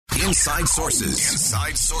Inside Sources.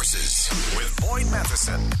 Inside Sources with Boyd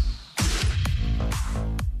Matheson.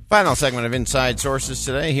 Final segment of Inside Sources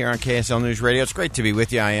today here on KSL News Radio. It's great to be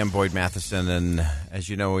with you. I am Boyd Matheson, and as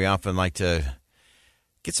you know, we often like to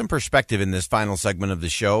get some perspective in this final segment of the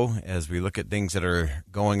show as we look at things that are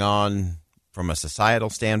going on from a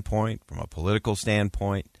societal standpoint, from a political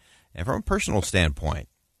standpoint, and from a personal standpoint.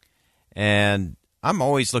 And I'm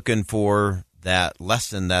always looking for that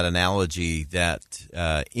lesson, that analogy, that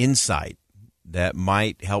insight that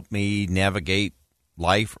might help me navigate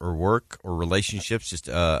life or work or relationships just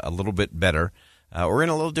a little bit better or in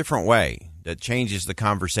a little different way that changes the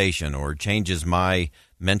conversation or changes my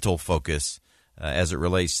mental focus as it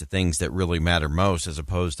relates to things that really matter most, as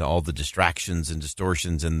opposed to all the distractions and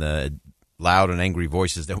distortions and the loud and angry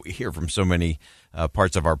voices that we hear from so many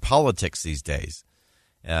parts of our politics these days.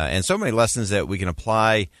 And so many lessons that we can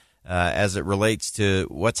apply as it relates to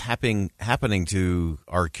what's happening to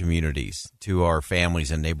our communities, to our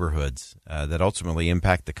families and neighborhoods that ultimately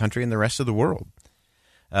impact the country and the rest of the world.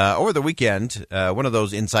 Over the weekend, one of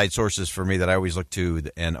those inside sources for me that I always look to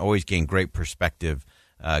and always gain great perspective,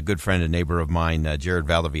 a good friend and neighbor of mine, Jared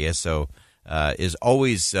Vallavieso, is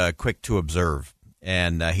always quick to observe.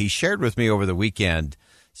 And he shared with me over the weekend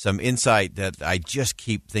some insight that I just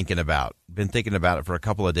keep thinking about. Been thinking about it for a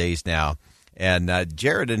couple of days now. And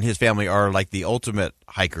Jared and his family are like the ultimate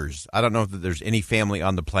hikers. I don't know if there's any family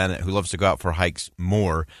on the planet who loves to go out for hikes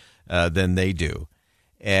more than they do.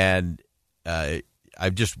 And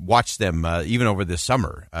I've just watched them even over this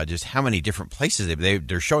summer, just how many different places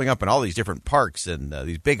they're showing up in all these different parks and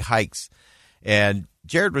these big hikes. And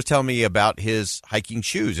Jared was telling me about his hiking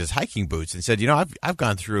shoes, his hiking boots, and said, I've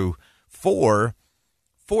gone through four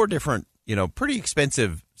different, pretty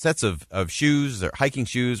expensive sets of shoes or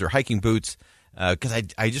hiking boots because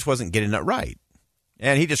I just wasn't getting it right.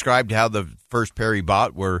 And he described how the first pair he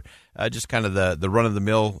bought were just kind of the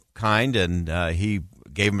run-of-the-mill kind, and he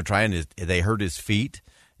gave them a try, and they hurt his feet.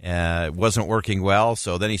 It wasn't working well,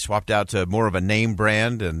 so then he swapped out to more of a name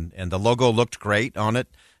brand, and the logo looked great on it.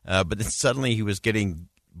 But then suddenly he was getting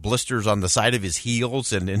blisters on the side of his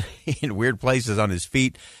heels and in weird places on his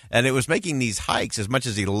feet. And it was making these hikes, as much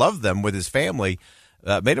as he loved them with his family,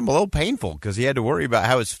 made him a little painful because he had to worry about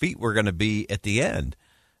how his feet were going to be at the end.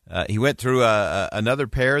 He went through another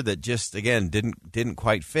pair that just, again, didn't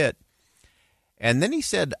quite fit. And then he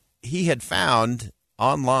said he had found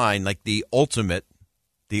online like the ultimate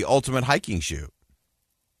hiking shoe.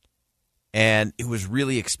 And it was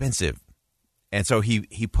really expensive. And so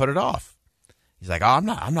he put it off. He's like, I'm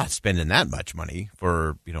not spending that much money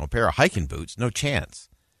for, a pair of hiking boots. No chance.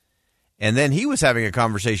 And then he was having a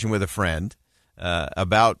conversation with a friend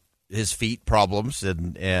about his feet problems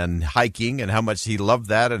and hiking and how much he loved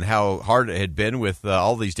that and how hard it had been with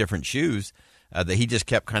all these different shoes that he just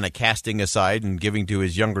kept kind of casting aside and giving to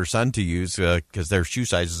his younger son to use because their shoe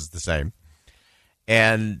size is the same.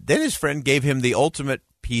 And then his friend gave him the ultimate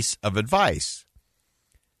piece of advice.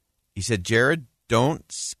 He said, Jared,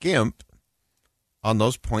 don't skimp on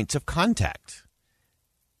those points of contact.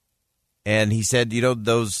 And he said,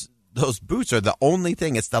 those boots are the only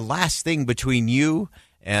thing. It's the last thing between you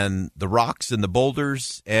and the rocks and the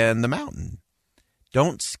boulders and the mountain.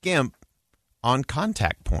 Don't skimp on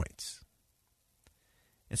contact points.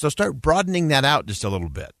 And so start broadening that out just a little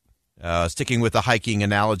bit. Sticking with the hiking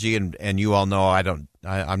analogy, and you all know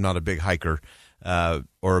I'm not a big hiker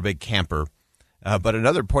or a big camper. But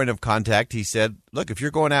another point of contact, he said, look, if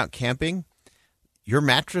you're going out camping, your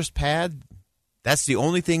mattress pad, that's the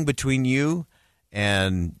only thing between you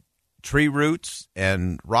and tree roots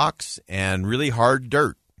and rocks and really hard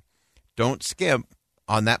dirt. Don't skimp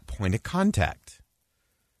on that point of contact.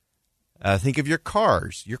 Think of your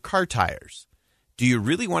cars, your car tires. Do you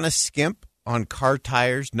really want to skimp on car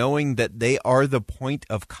tires knowing that they are the point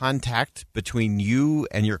of contact between you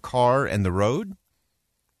and your car and the road?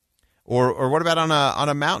 Or what about on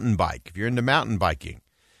a mountain bike? If you're into mountain biking,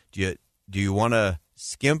 do you want to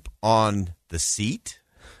skimp on the seat?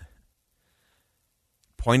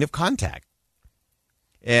 Point of contact.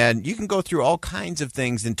 And you can go through all kinds of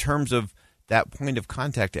things in terms of that point of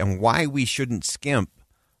contact and why we shouldn't skimp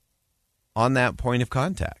on that point of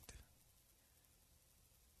contact.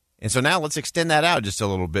 And so now let's extend that out just a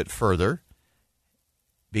little bit further,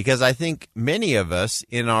 because I think many of us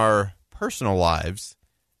in our personal lives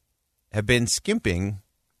have been skimping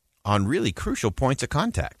on really crucial points of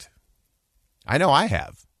contact. I know I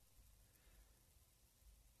have.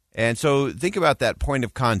 And so think about that point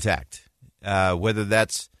of contact, whether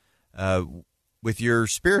that's with your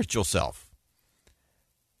spiritual self.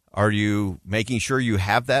 Are you making sure you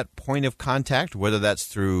have that point of contact, whether that's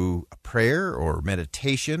through a prayer or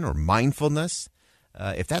meditation or mindfulness?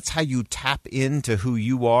 If that's how you tap into who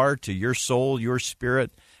you are, to your soul, your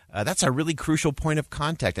spirit, that's a really crucial point of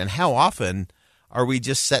contact. And how often are we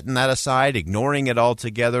just setting that aside, ignoring it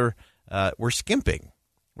altogether? We're skimping.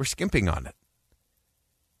 We're skimping on it.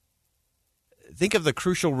 Think of the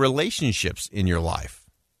crucial relationships in your life.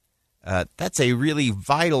 That's a really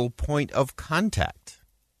vital point of contact.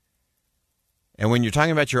 And when you're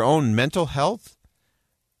talking about your own mental health,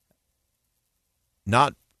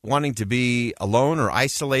 not wanting to be alone or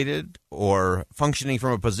isolated or functioning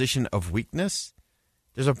from a position of weakness,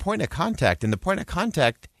 there's a point of contact, and the point of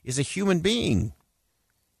contact is a human being.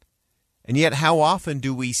 And yet, how often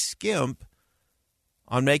do we skimp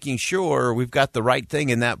on making sure we've got the right thing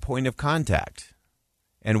in that point of contact?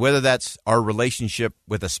 And whether that's our relationship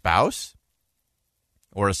with a spouse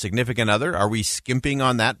or a significant other, are we skimping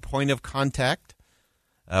on that point of contact?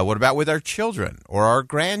 What about with our children or our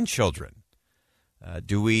grandchildren?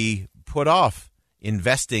 Do we put off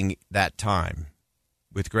investing that time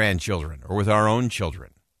with grandchildren or with our own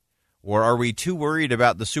children? Or are we too worried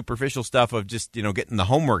about the superficial stuff of just, getting the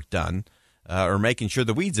homework done or making sure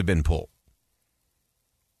the weeds have been pulled?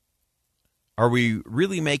 Are we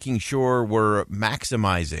really making sure we're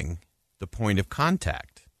maximizing the point of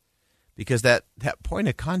contact? Because that point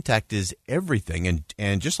of contact is everything.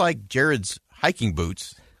 And just like Jared's hiking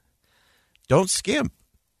boots, don't skimp.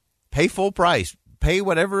 Pay full price. Pay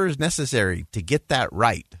whatever is necessary to get that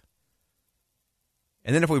right.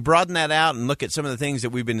 And then if we broaden that out and look at some of the things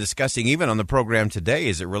that we've been discussing even on the program today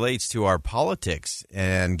as it relates to our politics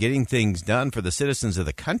and getting things done for the citizens of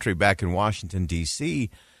the country back in Washington,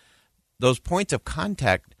 D.C., those points of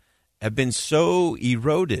contact have been so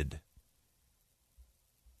eroded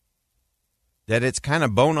that it's kind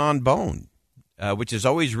of bone on bone, which is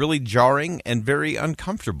always really jarring and very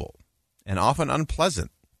uncomfortable and often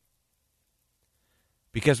unpleasant.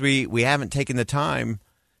 Because we haven't taken the time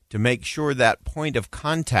to make sure that point of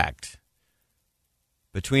contact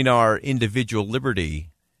between our individual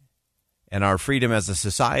liberty and our freedom as a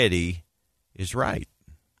society is right.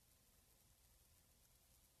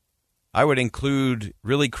 I would include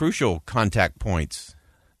really crucial contact points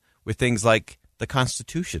with things like the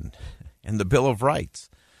Constitution and the Bill of Rights.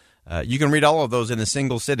 You can read all of those in a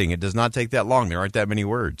single sitting. It does not take that long. There aren't that many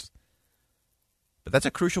words. But that's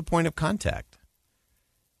a crucial point of contact.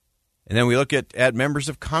 And then we look at members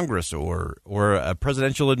of Congress or a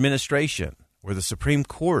presidential administration or the Supreme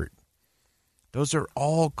Court. Those are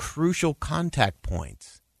all crucial contact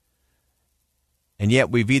points. And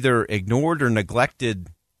yet we've either ignored or neglected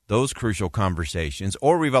those crucial conversations,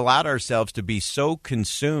 or we've allowed ourselves to be so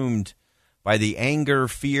consumed by the anger,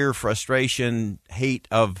 fear, frustration, hate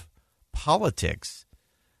of politics,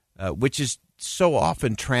 which is so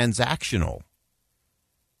often transactional,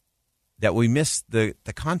 that we miss the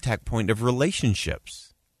contact point of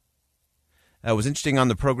relationships. It was interesting on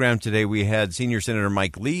the program today, we had Senior Senator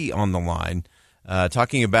Mike Lee on the line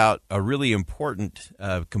talking about a really important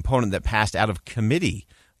component that passed out of committee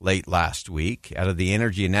late last week, out of the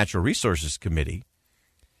Energy and Natural Resources Committee.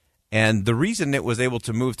 And the reason it was able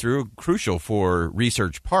to move through, crucial for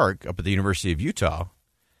Research Park up at the University of Utah,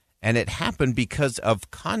 and it happened because of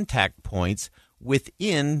contact points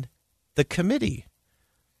within the committee,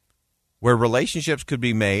 where relationships could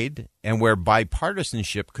be made and where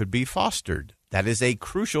bipartisanship could be fostered. That is a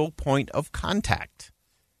crucial point of contact.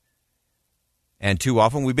 And too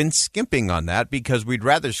often we've been skimping on that because we'd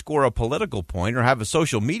rather score a political point or have a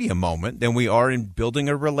social media moment than we are in building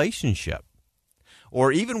a relationship.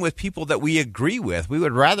 Or even with people that we agree with, we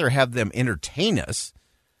would rather have them entertain us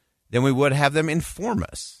than we would have them inform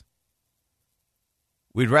us.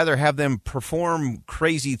 We'd rather have them perform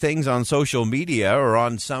crazy things on social media or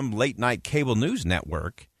on some late-night cable news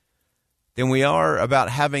network than we are about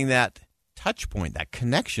having that touch point, that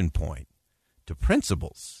connection point to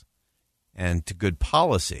principles and to good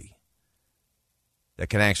policy that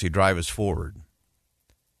can actually drive us forward.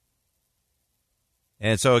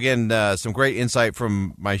 And so, again, some great insight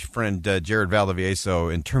from my friend Jared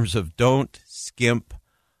Valdivieso in terms of don't skimp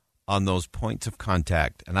on those points of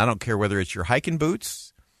contact. And I don't care whether it's your hiking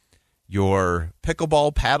boots, your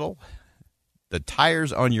pickleball paddle, the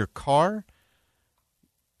tires on your car,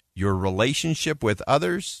 your relationship with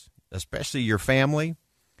others, especially your family,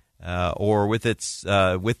 or with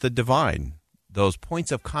the divine. Those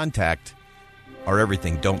points of contact are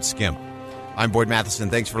everything. Don't skimp. I'm Boyd Matheson.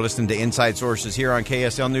 Thanks for listening to Inside Sources here on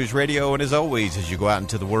KSL News Radio. And as always, as you go out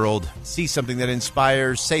into the world, see something that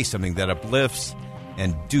inspires, say something that uplifts,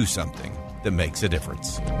 and do something that makes a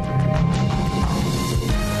difference.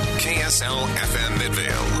 KSL FM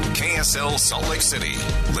Midvale, KSL Salt Lake City.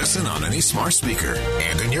 Listen on any smart speaker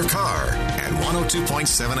and in your car at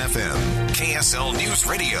 102.7 FM. KSL News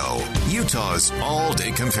Radio, Utah's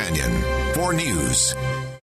all-day companion for news.